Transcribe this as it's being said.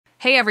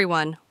Hey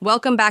everyone,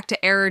 welcome back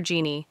to Error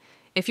Genie.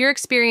 If you're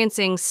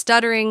experiencing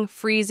stuttering,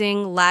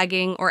 freezing,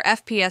 lagging, or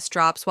FPS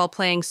drops while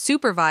playing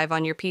SUPERVIVE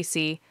on your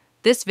PC,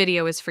 this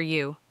video is for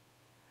you.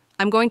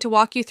 I'm going to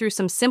walk you through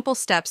some simple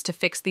steps to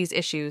fix these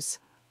issues.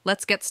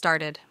 Let's get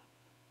started.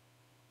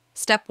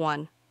 Step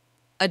 1.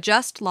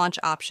 Adjust launch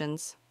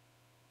options.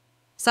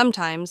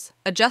 Sometimes,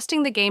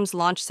 adjusting the game's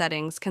launch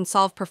settings can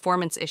solve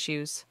performance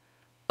issues.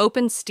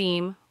 Open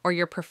Steam or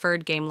your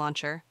preferred game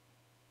launcher.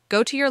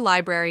 Go to your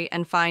library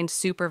and find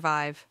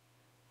SUPERVIVE.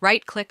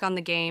 Right-click on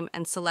the game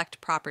and select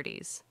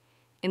Properties.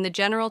 In the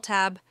General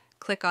tab,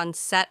 click on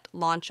Set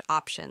Launch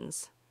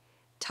Options.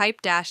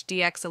 Type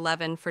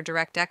 -DX11 for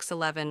DirectX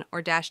 11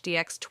 or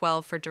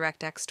 -DX12 for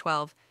DirectX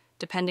 12,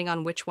 depending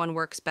on which one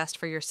works best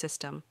for your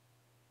system.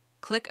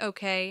 Click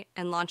OK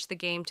and launch the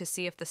game to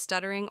see if the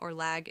stuttering or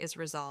lag is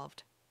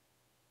resolved.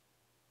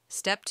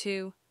 Step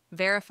 2.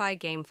 Verify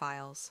game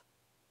files.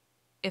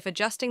 If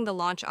adjusting the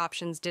launch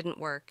options didn't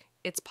work,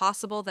 it's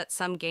possible that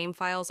some game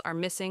files are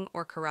missing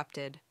or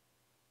corrupted.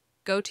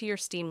 Go to your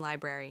Steam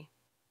library.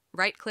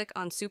 Right-click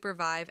on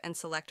SUPERVIVE and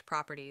select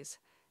Properties.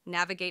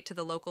 Navigate to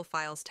the Local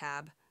Files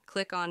tab.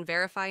 Click on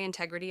Verify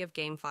Integrity of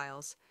Game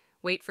Files.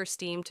 Wait for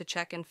Steam to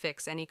check and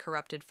fix any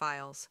corrupted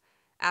files.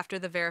 After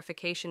the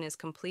verification is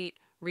complete,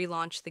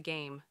 relaunch the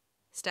game.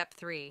 Step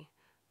 3.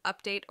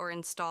 Update or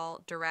install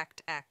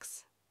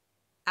DirectX.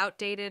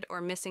 Outdated or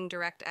missing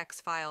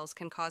DirectX files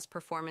can cause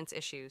performance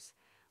issues.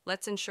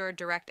 Let's ensure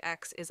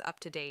DirectX is up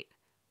to date.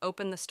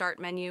 Open the Start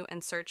menu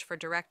and search for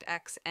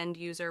DirectX End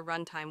User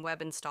Runtime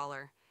Web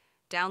Installer.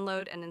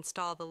 Download and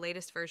install the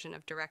latest version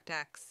of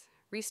DirectX.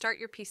 Restart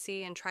your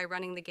PC and try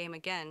running the game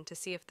again to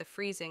see if the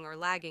freezing or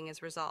lagging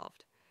is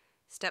resolved.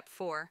 Step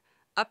 4.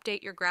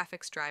 Update your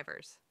graphics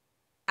drivers.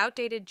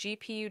 Outdated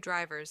GPU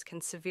drivers can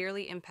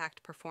severely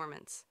impact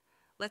performance.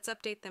 Let's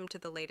update them to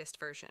the latest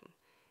version.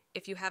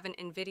 If you have an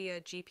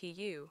NVIDIA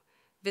GPU,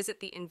 visit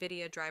the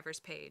NVIDIA drivers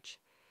page.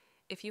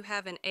 If you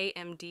have an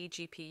AMD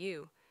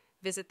GPU,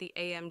 visit the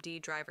AMD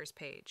drivers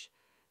page.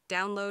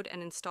 Download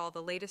and install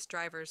the latest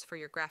drivers for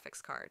your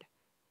graphics card.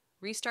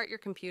 Restart your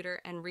computer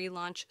and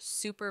relaunch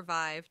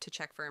SUPERVIVE to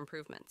check for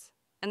improvements.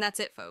 And that's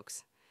it,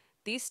 folks.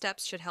 These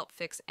steps should help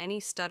fix any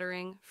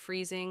stuttering,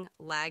 freezing,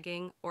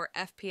 lagging, or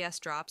FPS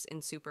drops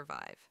in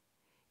SUPERVIVE.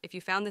 If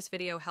you found this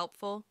video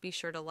helpful, be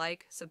sure to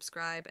like,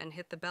 subscribe, and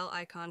hit the bell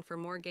icon for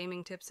more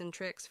gaming tips and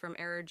tricks from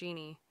Error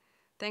Genie.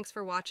 Thanks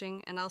for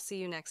watching, and I'll see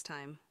you next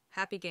time.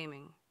 Happy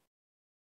gaming!